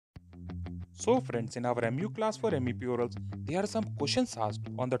So friends, in our MU class for MEP orals, there are some questions asked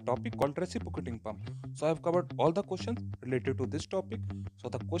on the topic called reciprocating pump. So I have covered all the questions related to this topic. So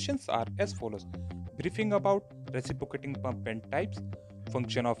the questions are as follows. Briefing about reciprocating pump and types,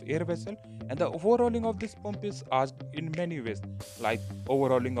 function of air vessel, and the overhauling of this pump is asked in many ways, like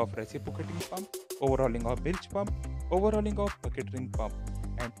overhauling of reciprocating pump, overhauling of bilge pump, overhauling of bucket ring pump,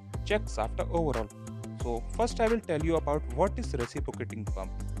 and checks after overhaul. So first I will tell you about what is reciprocating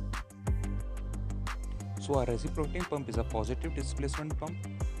pump. So a reciprocating pump is a positive displacement pump,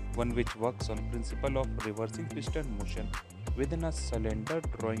 one which works on principle of reversing piston motion within a cylinder,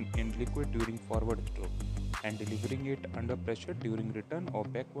 drawing in liquid during forward stroke and delivering it under pressure during return or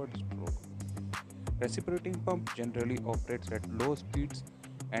backward stroke. Reciprocating pump generally operates at low speeds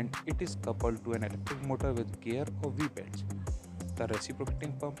and it is coupled to an electric motor with gear or V-belts. The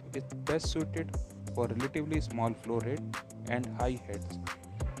reciprocating pump is best suited for relatively small flow rate and high heads,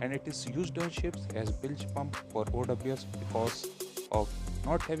 and it is used on ships as bilge pump for OWS because of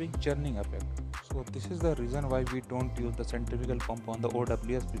not having churning effect. So this is the reason why we don't use the centrifugal pump on the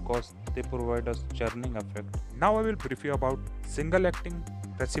OWS, because they provide us churning effect. Now I will brief you about single acting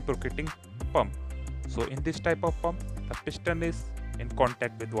reciprocating pump. So in this type of pump, the piston is in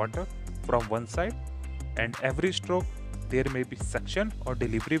contact with water from one side, and every stroke there may be suction or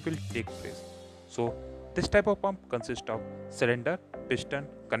delivery will take place. So this type of pump consists of cylinder, piston,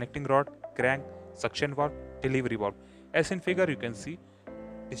 connecting rod, crank, suction valve, delivery valve. As in figure you can see,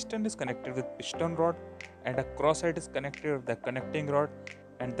 piston is connected with piston rod and a cross side is connected with the connecting rod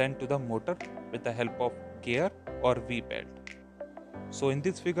and then to the motor with the help of gear or V-belt. So in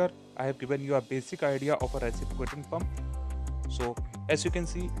this figure I have given you a basic idea of a reciprocating pump. So as you can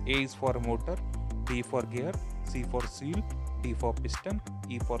see, A is for motor, B for gear, C for seal, D for piston,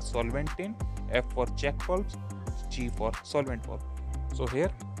 E for solvent in, F for check valves, G for solvent valve. So here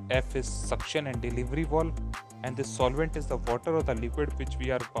F is suction and delivery valve, and this solvent is the water or the liquid which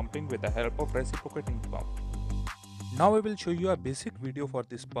we are pumping with the help of reciprocating pump. Now I will show you a basic video for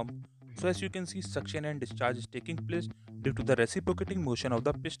this pump. So as you can see, suction and discharge is taking place due to the reciprocating motion of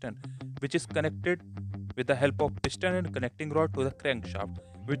the piston, which is connected with the help of piston and connecting rod to the crankshaft,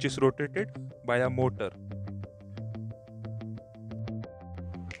 which is rotated by a motor.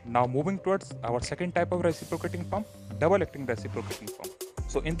 Now moving towards our second type of reciprocating pump, double acting reciprocating pump.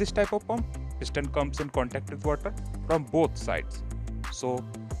 So in this type of pump, piston comes in contact with water from both sides. So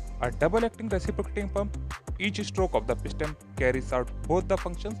a double acting reciprocating pump, each stroke of the piston carries out both the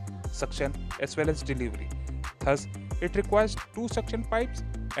functions, suction as well as delivery. Thus, it requires two suction pipes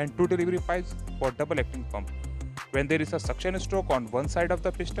and two delivery pipes for double acting pump. When there is a suction stroke on one side of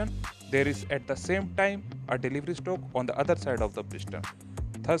the piston, there is at the same time a delivery stroke on the other side of the piston.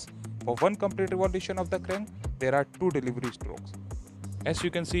 Thus, for one complete revolution of the crank, there are two delivery strokes. As you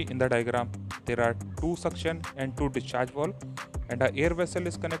can see in the diagram, there are two suction and two discharge valve, and an air vessel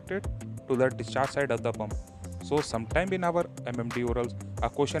is connected to the discharge side of the pump. So sometime in our MMD orals, a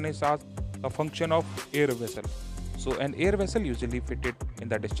question is asked, a function of air vessel. So an air vessel usually fitted in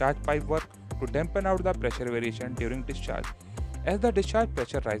the discharge pipe work to dampen out the pressure variation during discharge. As the discharge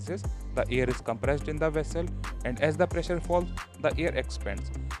pressure rises, the air is compressed in the vessel, and as the pressure falls, the air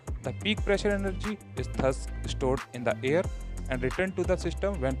expands. The peak pressure energy is thus stored in the air and returned to the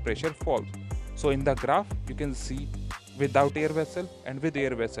system when pressure falls. So in the graph, you can see without air vessel and with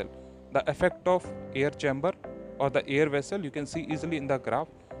air vessel, the effect of air chamber or the air vessel, you can see easily in the graph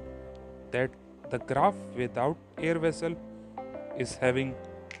that the graph without air vessel is having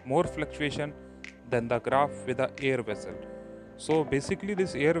more fluctuation than the graph with the air vessel. So basically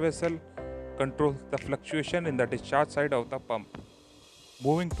this air vessel controls the fluctuation in the discharge side of the pump.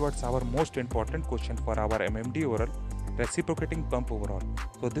 Moving towards our most important question for our MMD oral, reciprocating pump overhaul.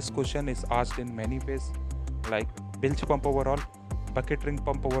 So this question is asked in many ways, like bilge pump overhaul, bucket ring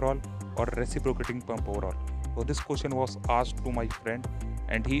pump overhaul, or reciprocating pump overhaul. So this question was asked to my friend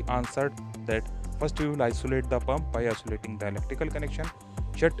and he answered that first we will isolate the pump by isolating the electrical connection,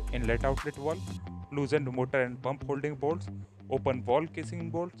 shut inlet outlet valve, loosen motor and pump holding bolts, open valve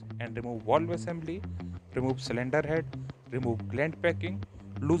casing bolts and remove valve assembly, remove cylinder head, remove gland packing,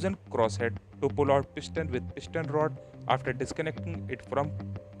 loosen crosshead to pull out piston with piston rod after disconnecting it from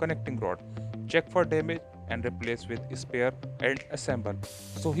connecting rod, check for damage and replace with spare and assemble.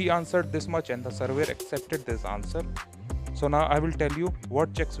 So he answered this much and the surveyor accepted this answer. So now I will tell you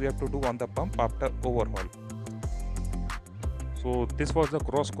what checks we have to do on the pump after overhaul. So this was the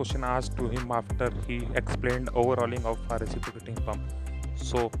cross question asked to him after he explained overhauling of a reciprocating pump.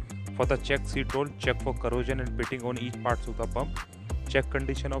 So for the checks he told, check for corrosion and pitting on each parts of the pump, check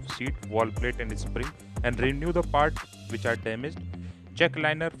condition of seat, wall plate and spring and renew the parts which are damaged, check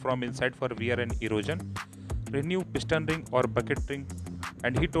liner from inside for wear and erosion, renew piston ring or bucket ring,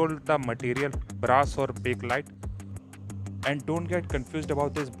 and he told the material brass or bakelite. And don't get confused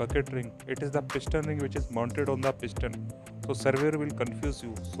about this bucket ring, it is the piston ring which is mounted on the piston, so surveyor will confuse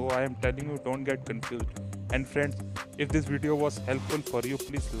you, so I am telling you, don't get confused. And friends, if this video was helpful for you,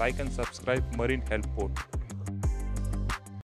 please like and subscribe Marine Help Port.